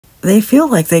they feel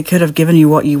like they could have given you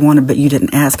what you wanted, but you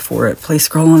didn't ask for it. Please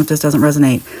scroll on if this doesn't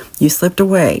resonate. You slipped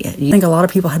away. You think a lot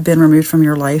of people have been removed from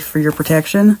your life for your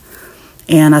protection.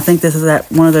 And I think this is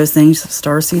that one of those things.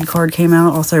 Starseed card came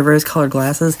out, also rose-colored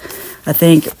glasses. I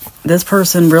think this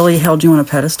person really held you on a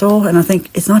pedestal. And I think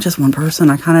it's not just one person.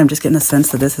 I kind of am just getting a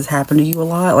sense that this has happened to you a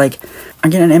lot. Like, I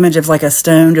get an image of like a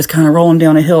stone just kind of rolling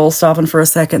down a hill, stopping for a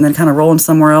second, then kind of rolling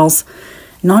somewhere else.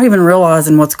 Not even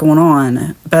realizing what's going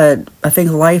on. But I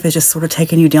think life is just sort of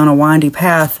taking you down a windy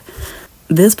path.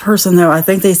 This person, though, I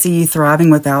think they see you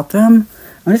thriving without them.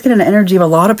 I'm just getting an energy of a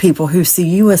lot of people who see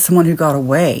you as someone who got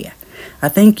away. I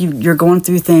think you're going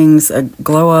through things, a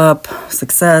glow up,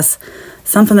 success,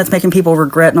 something that's making people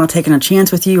regret not taking a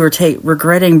chance with you, or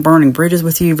regretting burning bridges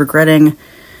with you, regretting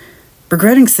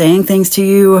saying things to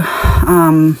you.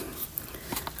 I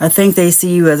think they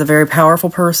see you as a very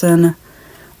powerful person,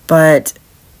 but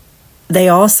they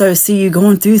also see you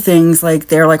going through things like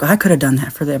they're like, I could have done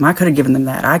that for them. I could have given them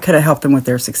that. I could have helped them with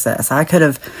their success. I could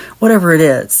have, whatever it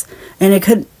is. And it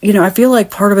could, I feel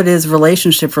like part of it is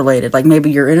relationship related. Like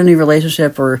maybe you're in a new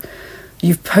relationship, or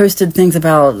you've posted things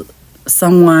about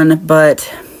someone, but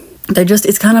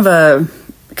it's kind of a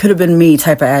could have been me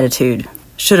type of attitude.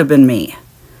 Should have been me.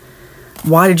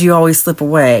 Why did you always slip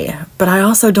away? But I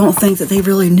also don't think that they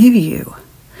really knew you.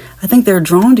 I think they're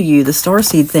drawn to you, the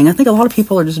starseed thing. I think a lot of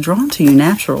people are just drawn to you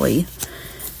naturally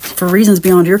for reasons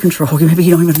beyond your control. Maybe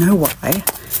you don't even know why.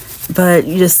 But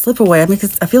you just slip away. I mean,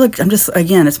 'cause I feel like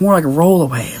again, it's more like a roll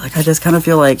away. Like I just kind of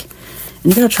feel like, and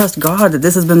you got to trust God that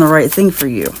this has been the right thing for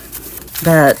you.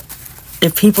 That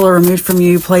if people are removed from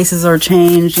you, places are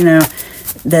changed,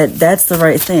 that's the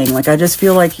right thing. Like I just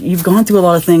feel like you've gone through a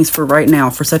lot of things for right now,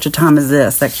 for such a time as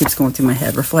this. That keeps going through my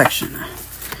head. Reflection.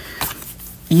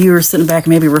 You're sitting back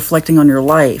maybe reflecting on your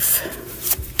life.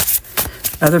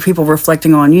 Other people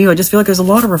reflecting on you. I just feel like there's a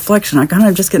lot of reflection. I kind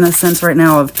of just getting a sense right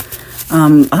now of, I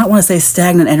don't want to say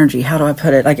stagnant energy. How do I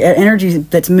put it? Like energy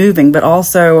that's moving, but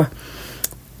also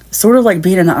sort of like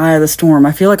being in the eye of the storm.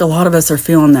 I feel like a lot of us are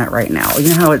feeling that right now.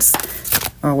 You know how it's,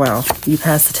 oh wow, you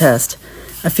passed the test.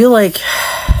 I feel like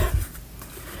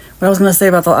what I was going to say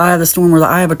about the eye of the storm, or the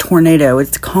eye of a tornado,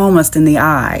 it's calmest in the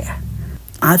eye.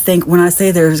 I think when I say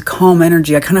there's calm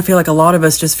energy, I kind of feel like a lot of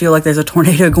us just feel like there's a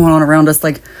tornado going on around us.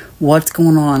 Like, what's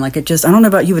going on? Like, I don't know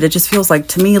about you, but it just feels like,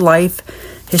 to me, life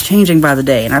is changing by the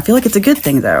day. And I feel like it's a good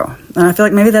thing, though. And I feel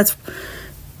like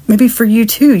maybe for you,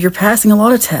 too. You're passing a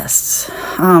lot of tests.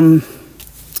 And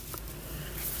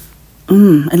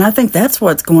I think that's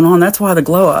what's going on. That's why the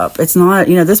glow up. It's not,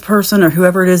 this person or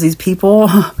whoever it is, these people.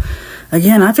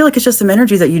 Again, I feel like it's just some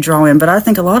energy that you draw in. But I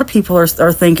think a lot of people are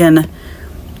thinking...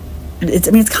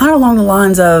 It's kind of along the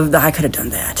lines of I could have done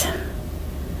that.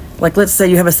 Like, let's say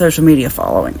you have a social media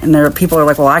following, and there are people who are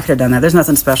like, well, I could have done that. There's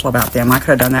nothing special about them. I could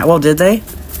have done that. Well, did they?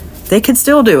 They could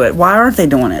still do it. Why aren't they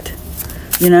doing it?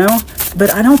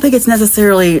 But I don't think it's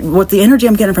necessarily, what the energy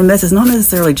I'm getting from this is not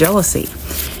necessarily jealousy.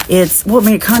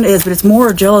 It kind of is, but it's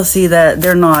more jealousy that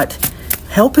they're not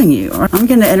helping you. I'm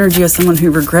getting the energy of someone who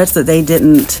regrets that they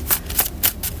didn't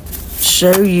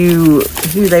show you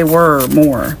who they were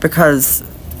more, because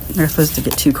they're supposed to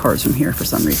get 2 cards from here for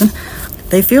some reason.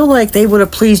 They feel like they would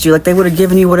have pleased you, like they would have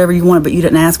given you whatever you wanted, but you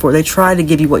didn't ask for it. They tried to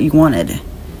give you what you wanted.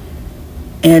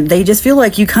 And they just feel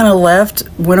like you kind of left,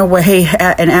 went away,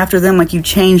 and after them, like you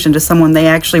changed into someone they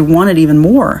actually wanted even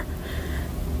more.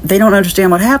 They don't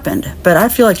understand what happened. But I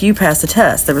feel like you passed the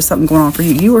test. There was something going on for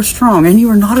you. You were strong, and you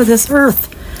were not of this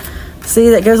earth.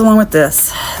 See, that goes along with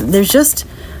this. There's just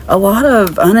a lot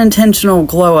of unintentional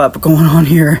glow up going on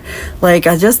here. Like,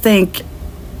 I just think...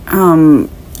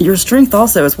 your strength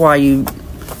also is why you,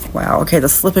 wow, okay, the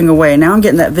slipping away. Now I'm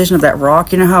getting that vision of that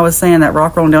rock. You know how I was saying that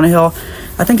rock rolling down a hill?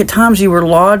 I think at times you were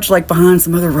lodged like behind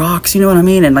some other rocks, you know what I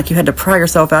mean? And like you had to pry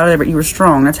yourself out of there, but you were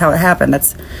strong. That's how it happened.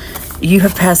 You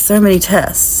have passed so many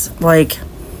tests. Like,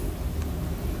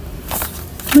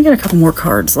 let me get a couple more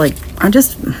cards. Like,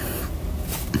 actually,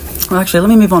 let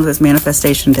me move on to this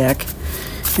manifestation deck.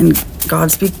 And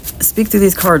God, speak through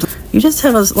these cards. You just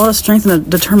have a lot of strength and a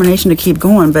determination to keep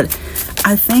going. But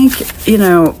I think,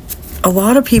 a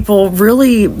lot of people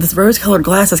really, this rose-colored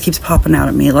glasses keeps popping out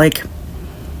at me. Like,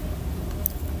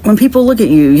 when people look at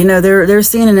you, they're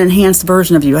seeing an enhanced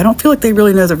version of you. I don't feel like they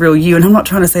really know the real you. And I'm not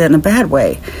trying to say that in a bad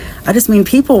way. I just mean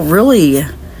people really,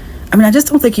 I just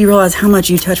don't think you realize how much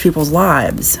you touch people's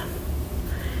lives.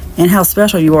 And how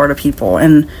special you are to people.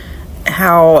 And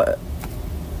how...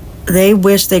 they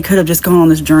wish they could have just gone on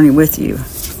this journey with you.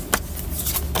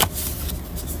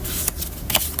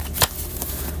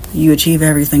 You achieve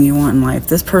everything you want in life.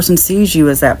 This person sees you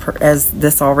as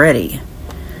this already.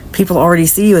 People already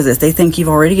see you as this. They think you've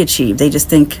already achieved. They just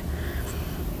think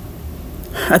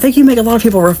I think you make a lot of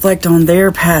people reflect on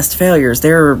their past failures,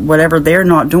 their whatever they're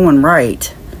not doing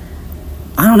right.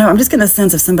 I don't know. I'm just getting a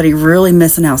sense of somebody really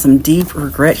missing out, some deep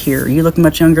regret here. You look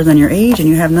much younger than your age and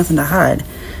you have nothing to hide.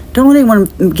 Don't let anyone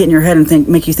get in your head and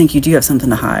make you think you do have something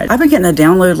to hide. I've been getting a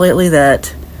download lately that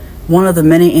one of the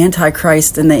many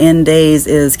antichrists in the end days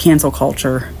is cancel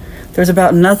culture. There's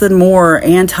about nothing more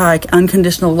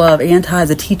anti-unconditional love, anti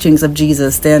the teachings of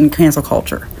Jesus than cancel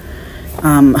culture.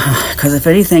 Because if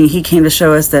anything, he came to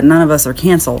show us that none of us are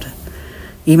canceled,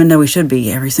 even though we should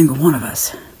be, every single one of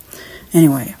us.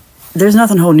 Anyway, there's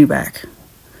nothing holding you back.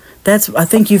 I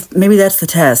think maybe that's the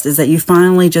test, is that you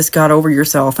finally just got over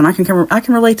yourself. And I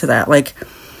can relate to that. Like,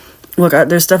 look,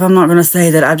 there's stuff I'm not going to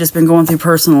say that I've just been going through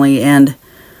personally. And,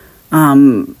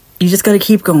 you just got to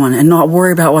keep going and not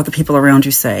worry about what the people around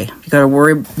you say. You got to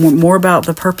worry more about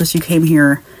the purpose you came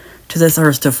here to this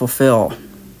earth to fulfill.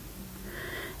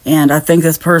 And I think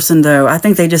this person, though, I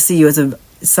think they just see you as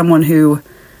someone who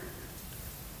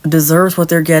deserves what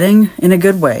they're getting in a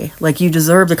good way. Like, you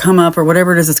deserve to come up or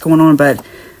whatever it is that's going on, but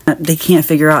they can't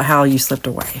figure out how you slipped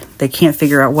away. They can't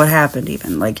figure out what happened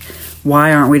even. Like,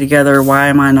 why aren't we together? Why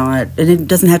am I not? And it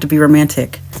doesn't have to be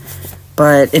romantic.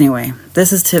 But anyway,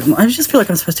 this is tip. I just feel like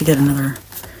I'm supposed to get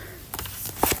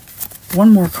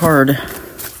one more card.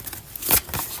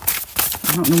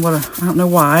 I don't know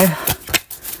why.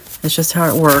 It's just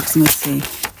how it works. Let me see.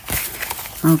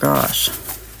 Oh gosh.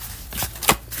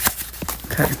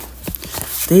 Okay.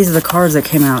 These are the cards that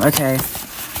came out. Okay.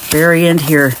 Very end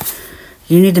here.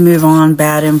 You need to move on.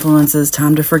 Bad influences.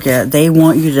 Time to forget. They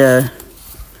want you to...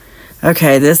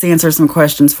 Okay, this answers some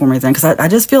questions for me then, because I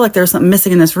just feel like there's something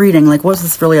missing in this reading. Like, what's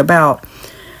this really about?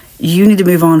 You need to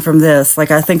move on from this. Like,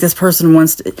 I think this person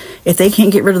wants to... If they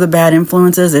can't get rid of the bad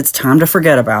influences, it's time to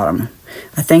forget about them.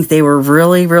 I think they were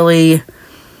really, really...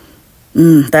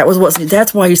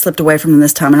 that's why you slipped away from them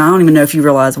this time, and I don't even know if you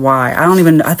realize why.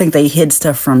 I think they hid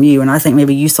stuff from you, and I think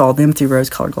maybe you saw them through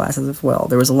rose-colored glasses as well.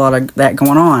 There was a lot of that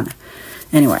going on.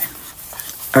 Anyway,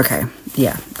 okay,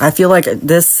 yeah. I feel like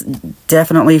this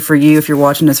definitely for you, if you're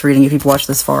watching this reading, if you've watched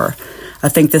this far, I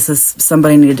think this is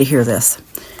somebody needed to hear this.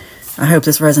 I hope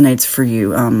this resonates for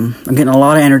you. I'm getting a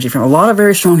lot of energy a lot of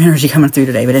very strong energy coming through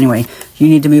today, but anyway, you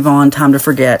need to move on, time to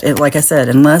forget. Like I said,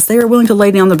 unless they are willing to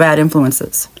lay down the bad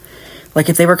influences. Like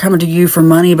if they were coming to you for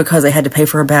money because they had to pay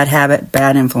for a bad habit,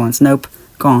 bad influence, nope,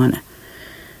 gone.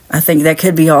 I think that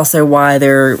could be also why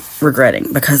they're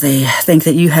regretting, because they think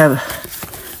that you have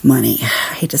money.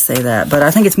 I hate to say that, but I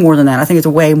think it's more than that. I think it's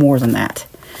way more than that.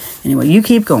 Anyway, you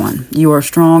keep going. You are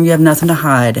strong. You have nothing to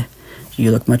hide.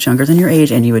 You look much younger than your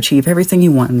age, and you achieve everything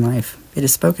you want in life. It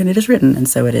is spoken, it is written, and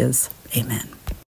so it is. Amen.